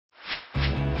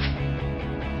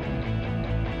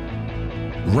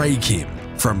Raychem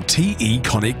from TE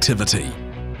Connectivity.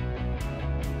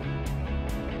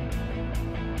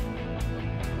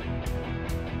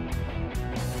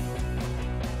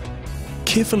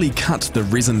 Carefully cut the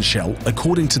resin shell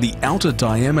according to the outer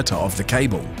diameter of the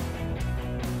cable.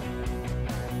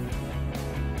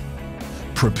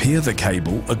 Prepare the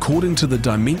cable according to the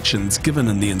dimensions given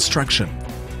in the instruction.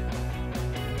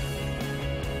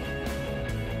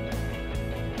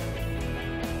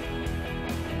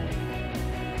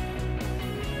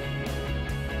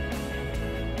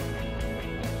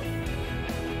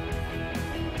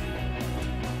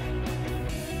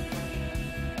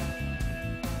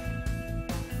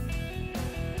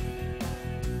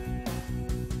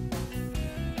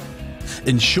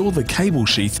 Ensure the cable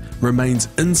sheath remains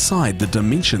inside the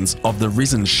dimensions of the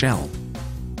resin shell.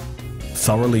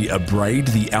 Thoroughly abrade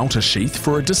the outer sheath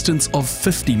for a distance of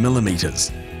 50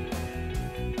 mm.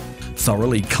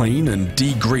 Thoroughly clean and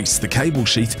degrease the cable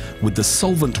sheath with the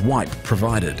solvent wipe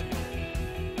provided.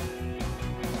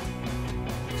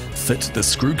 Fit the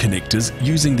screw connectors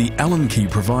using the Allen key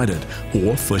provided,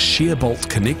 or for shear bolt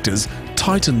connectors,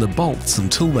 tighten the bolts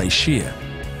until they shear.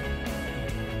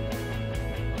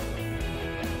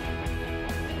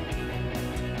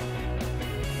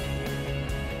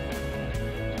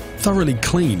 Thoroughly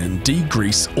clean and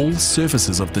degrease all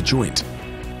surfaces of the joint.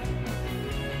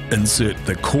 Insert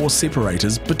the core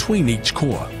separators between each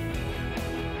core.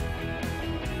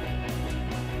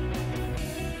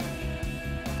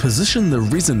 Position the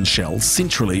resin shell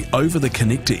centrally over the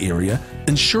connector area,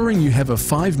 ensuring you have a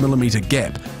 5 mm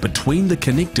gap between the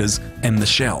connectors and the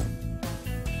shell.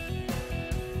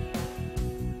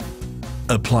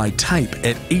 Apply tape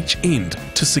at each end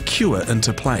to secure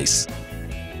into place.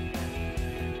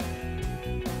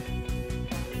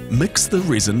 Mix the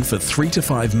resin for 3 to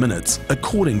 5 minutes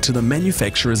according to the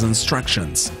manufacturer's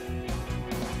instructions.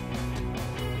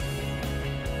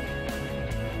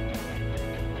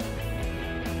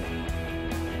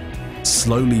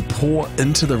 Slowly pour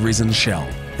into the resin shell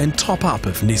and top up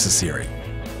if necessary.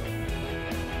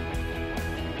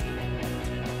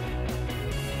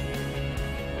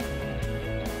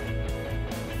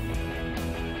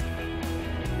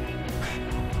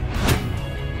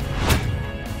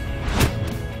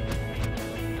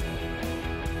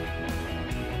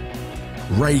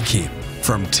 Raychem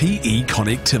from TE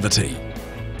Connectivity.